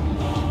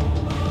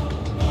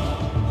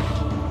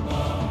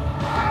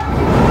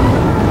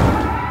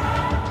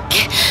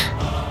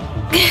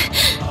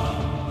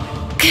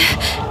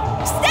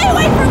 Stay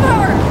away from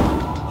her!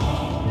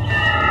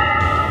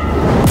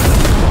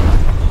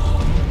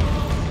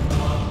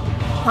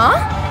 Huh?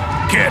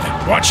 Kid,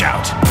 watch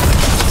out!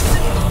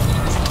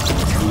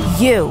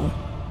 You,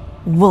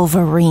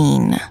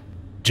 Wolverine.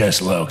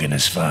 Just Logan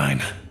is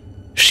fine.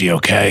 She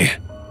okay?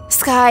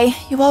 Sky,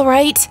 you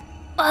alright?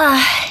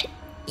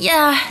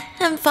 Yeah,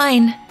 I'm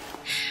fine.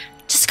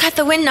 Just got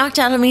the wind knocked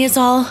out of me is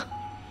all.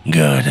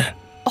 Good.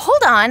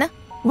 Hold on.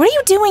 What are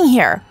you doing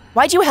here?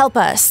 Why'd you help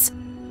us?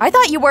 I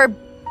thought you were,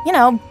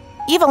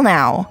 evil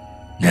now.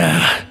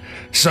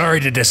 Sorry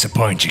to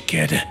disappoint you,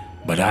 kid,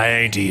 but I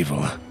ain't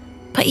evil.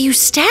 But you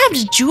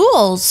stabbed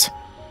Jules.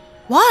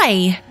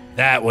 Why?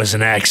 That was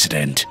an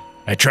accident.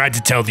 I tried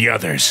to tell the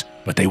others,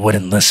 but they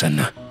wouldn't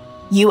listen.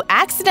 You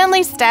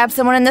accidentally stabbed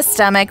someone in the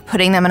stomach,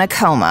 putting them in a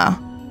coma.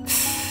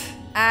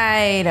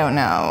 I don't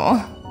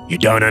know. You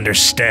don't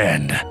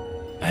understand.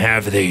 I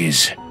have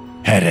these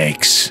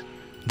headaches.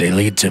 They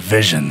lead to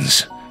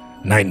visions,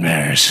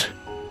 nightmares,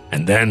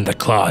 and then the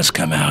claws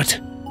come out.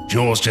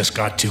 Jules just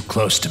got too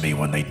close to me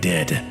when they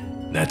did.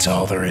 That's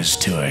all there is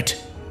to it.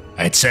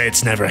 I'd say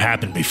it's never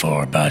happened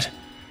before, but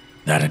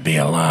that'd be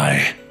a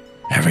lie.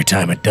 Every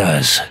time it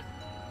does,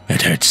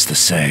 it hurts the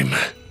same.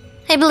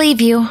 I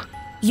believe you.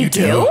 You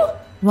do?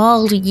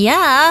 Well,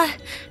 yeah.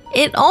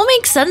 It all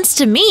makes sense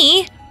to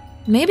me.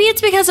 Maybe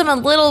it's because I'm a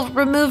little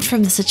removed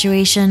from the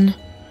situation.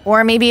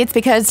 Or maybe it's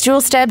because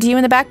Jules stabbed you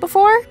in the back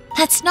before?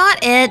 That's not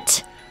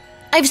it.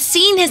 I've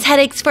seen his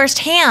headaches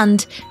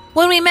firsthand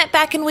when we met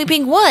back in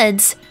Weeping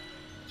Woods.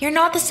 You're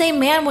not the same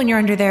man when you're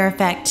under their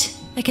effect.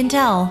 I can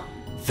tell.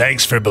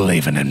 Thanks for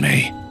believing in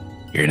me.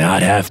 You're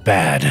not half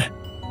bad.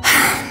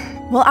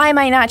 Well, I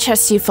might not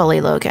trust you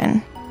fully,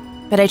 Logan.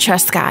 But I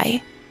trust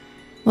Skye.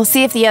 We'll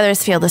see if the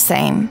others feel the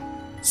same.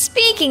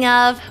 Speaking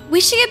of, we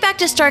should get back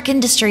to Stark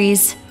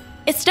Industries.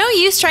 It's no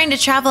use trying to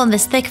travel in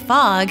this thick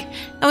fog,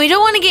 and we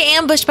don't want to get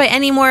ambushed by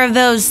any more of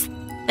those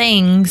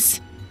things.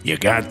 You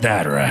got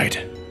that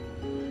right.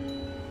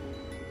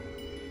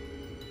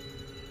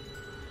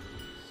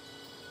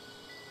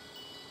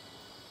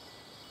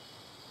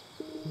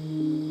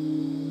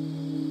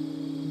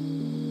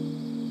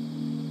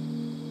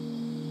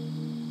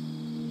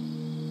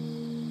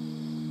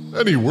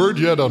 Any word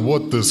yet on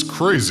what this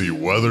crazy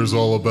weather's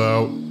all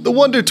about? The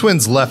Wonder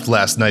Twins left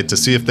last night to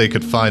see if they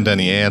could find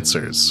any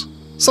answers.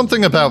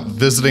 Something about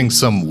visiting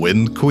some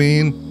Wind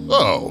Queen?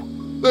 Oh,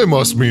 they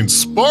must mean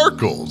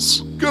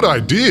Sparkles. Good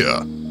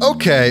idea.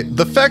 Okay,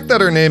 the fact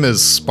that her name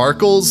is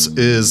Sparkles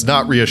is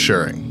not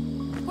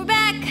reassuring. We're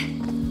back!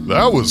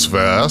 That was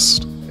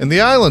fast. And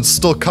the island's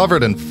still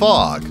covered in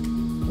fog.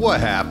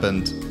 What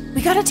happened?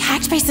 We got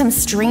attacked by some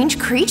strange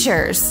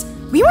creatures.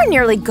 We were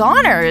nearly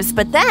goners,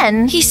 but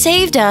then... He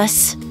saved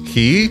us.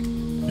 He?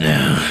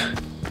 No.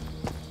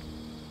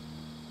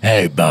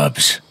 Hey,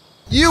 Bubs.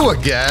 You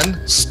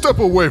again? Step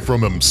away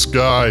from him,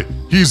 Skye.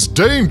 He's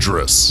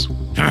dangerous.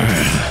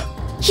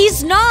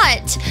 He's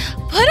not!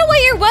 Put away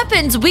your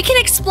weapons, we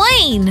can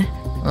explain!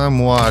 I'm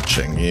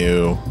watching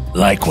you.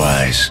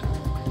 Likewise.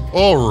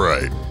 All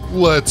right,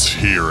 let's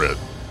hear it.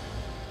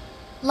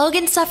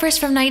 Logan suffers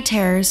from night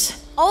terrors.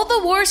 All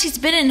the wars he's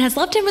been in has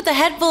left him with a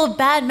head full of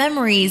bad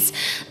memories.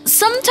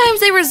 Sometimes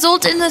they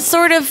result in a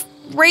sort of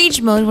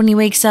rage mode when he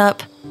wakes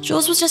up.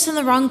 Jules was just in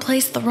the wrong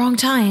place at the wrong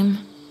time.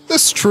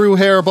 This true,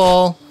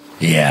 Hairball?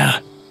 Yeah,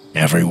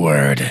 every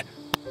word.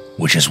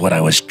 Which is what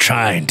I was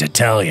trying to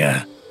tell you.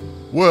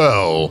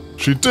 Well,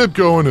 she did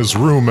go in his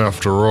room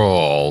after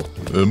all.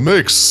 It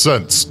makes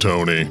sense,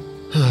 Tony.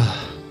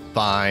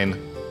 Fine.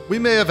 We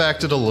may have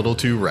acted a little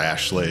too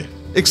rashly.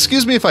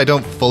 Excuse me if I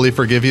don't fully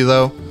forgive you,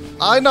 though.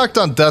 I knocked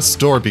on death's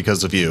door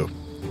because of you.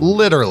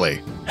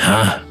 Literally.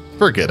 Huh?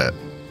 Forget it.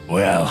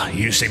 Well,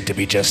 you seem to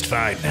be just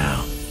fine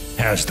now.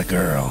 How's the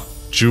girl?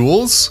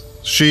 Jules?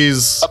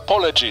 She's...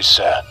 Apologies,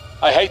 sir.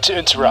 I hate to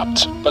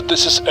interrupt, but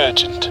this is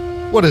urgent.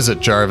 What is it,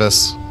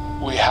 Jarvis?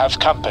 We have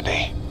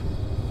company.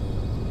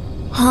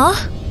 Huh?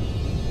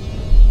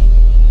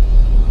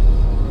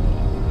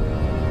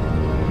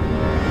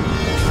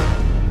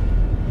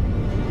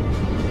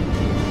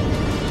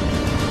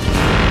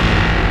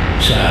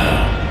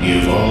 So,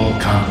 you've all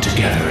come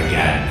together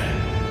again.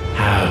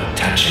 How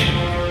touching.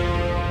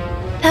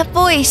 That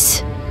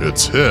voice.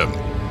 It's him,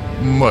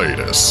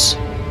 Midas.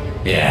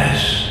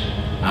 Yes,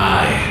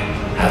 I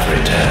have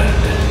returned.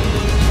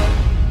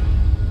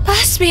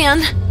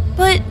 Bossman,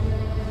 but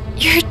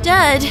you're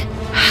dead.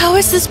 How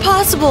is this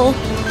possible?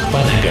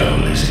 When a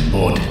goal is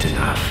important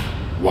enough,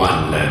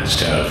 one learns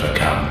to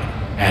overcome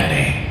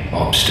any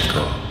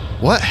obstacle.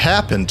 What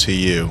happened to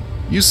you?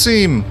 You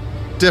seem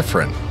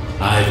different.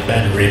 I've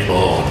been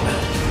reborn.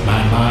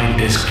 My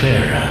mind is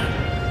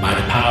clearer, my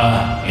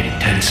power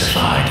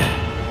intensified,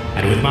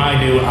 and with my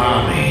new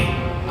army,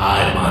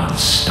 I'm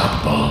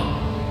unstoppable.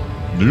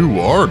 New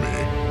army?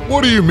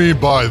 What do you mean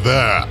by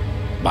that?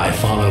 My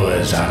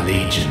followers are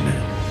legion.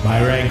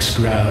 My ranks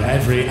grow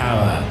every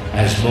hour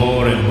as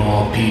more and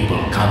more people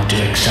come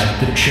to accept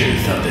the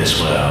truth of this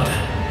world.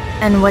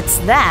 And what's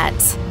that?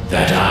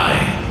 That I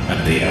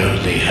am the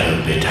only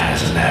hope it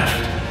has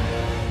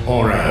left.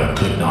 Oro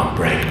could not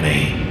break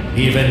me.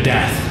 Even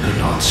death could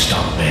not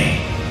stop me.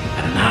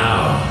 And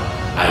now,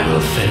 I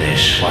will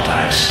finish what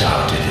I've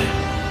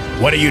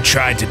started. What are you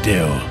trying to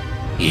do?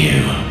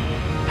 You.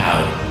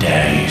 How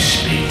dare you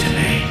speak to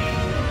me?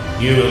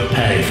 You will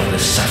pay for the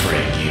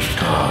suffering you've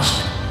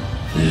caused.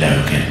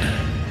 Logan.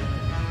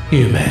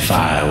 You may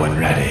fire when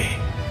ready.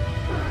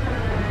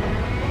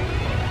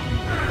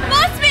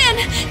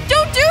 Bossman!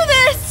 Don't do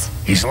this!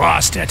 He's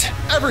lost it.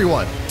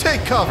 Everyone,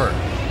 take cover.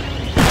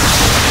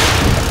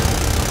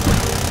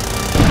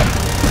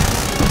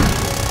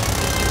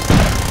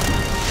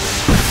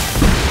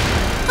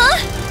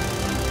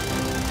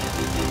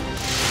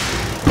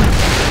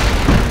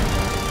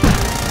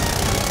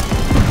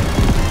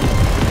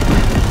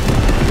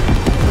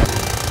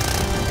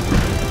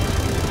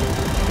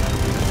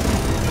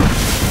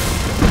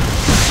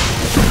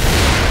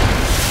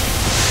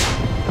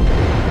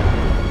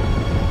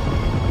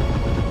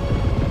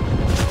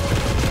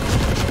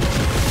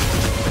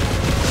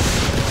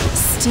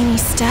 Steamy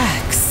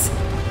stacks.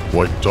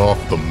 Wiped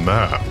off the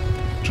map.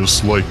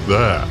 Just like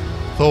that.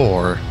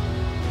 Thor.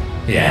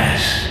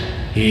 Yes,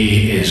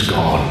 He is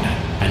gone,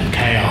 and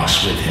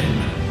chaos with him.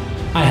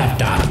 I have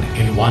done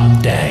in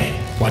one day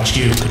what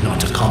you could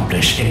not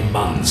accomplish in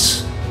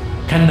months.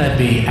 Can there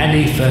be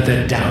any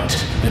further doubt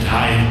that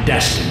I am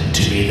destined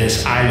to be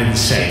this island's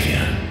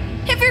savior?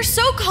 If you're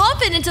so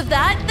confident of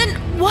that, then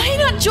why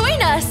not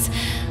join us?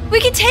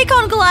 We can take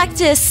on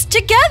Galactus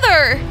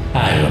together!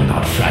 I will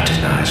not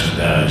fraternize with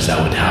those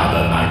that would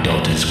harbor my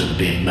daughter's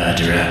would-be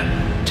murderer.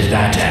 To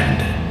that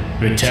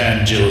end,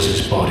 return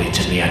Jules's body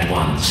to me at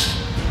once.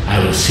 I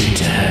will see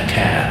to her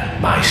care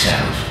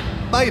myself.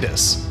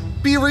 Midas,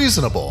 be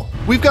reasonable.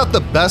 We've got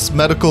the best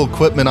medical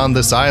equipment on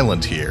this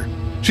island here.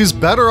 She's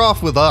better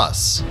off with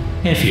us.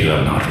 If you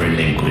will not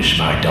relinquish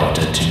my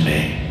daughter to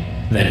me,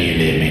 then you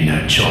leave me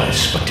no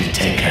choice but to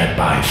take her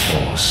by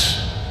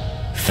force.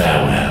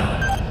 Farewell.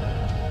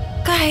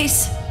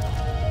 Guys,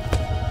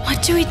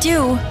 what do we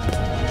do?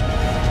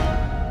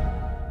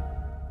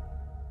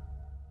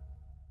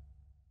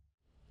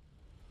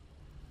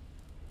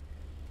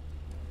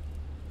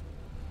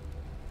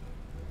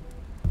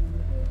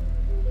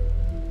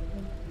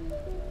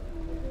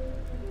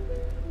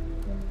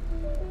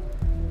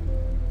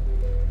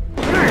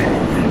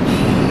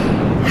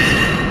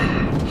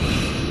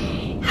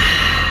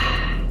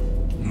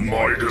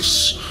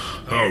 Midas,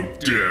 how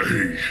dare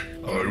he?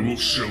 I will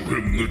show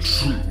him the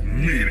true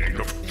meaning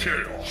of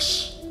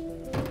chaos.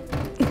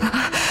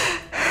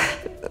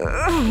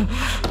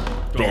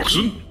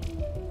 Dachshund?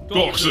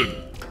 Dachshund,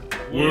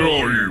 where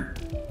are you?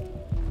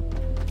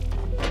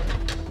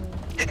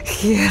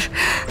 Here.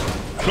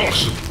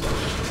 Dachshund,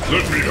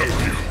 let me help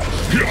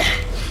you.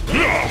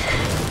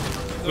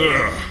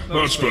 There,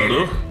 that's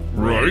better,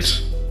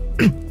 right?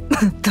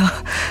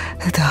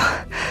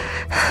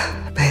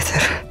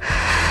 Better.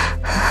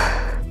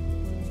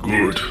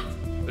 Good.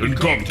 Then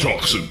come,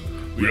 Dachshund.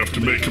 We have to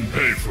make him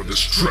pay for this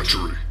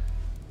treachery.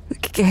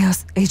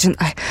 Chaos Agent,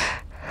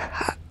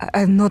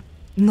 I'm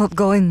not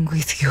going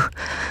with you.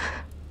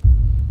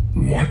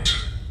 What?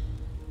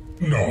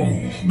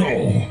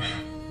 No.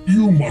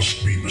 You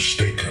must be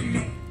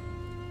mistaken.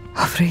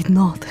 Afraid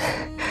not.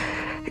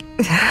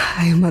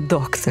 I am a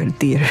doctor,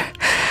 dear.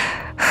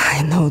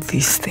 I know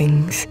these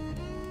things.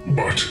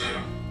 But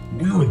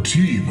we're a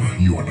team,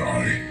 you and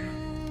I.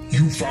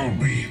 You found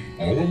me,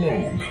 all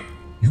alone.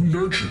 You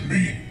nurtured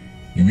me.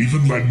 You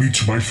even led me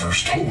to my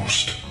first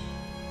host.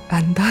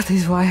 And that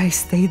is why I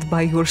stayed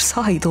by your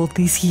side all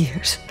these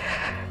years.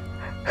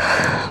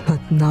 But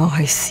now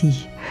I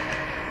see.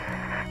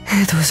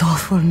 It was all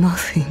for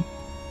nothing.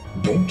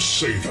 Don't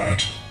say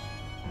that.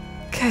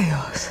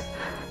 Chaos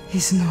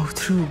is no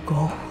true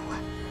goal.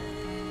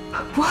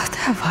 What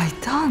have I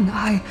done?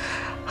 I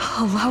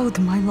allowed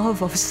my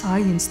love of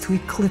science to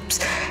eclipse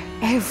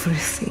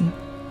everything.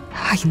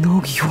 I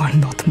know you are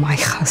not my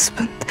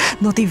husband.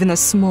 Not even a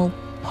small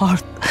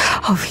part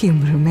of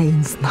him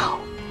remains now.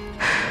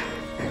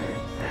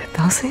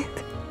 Does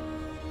it?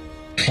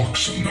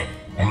 Dachshund,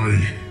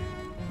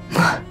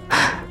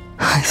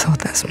 I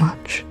thought as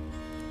much.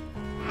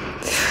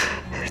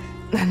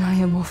 And I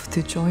am off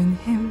to join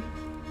him.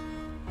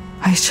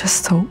 I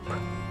just hope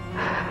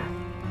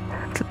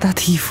that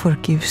he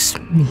forgives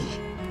me.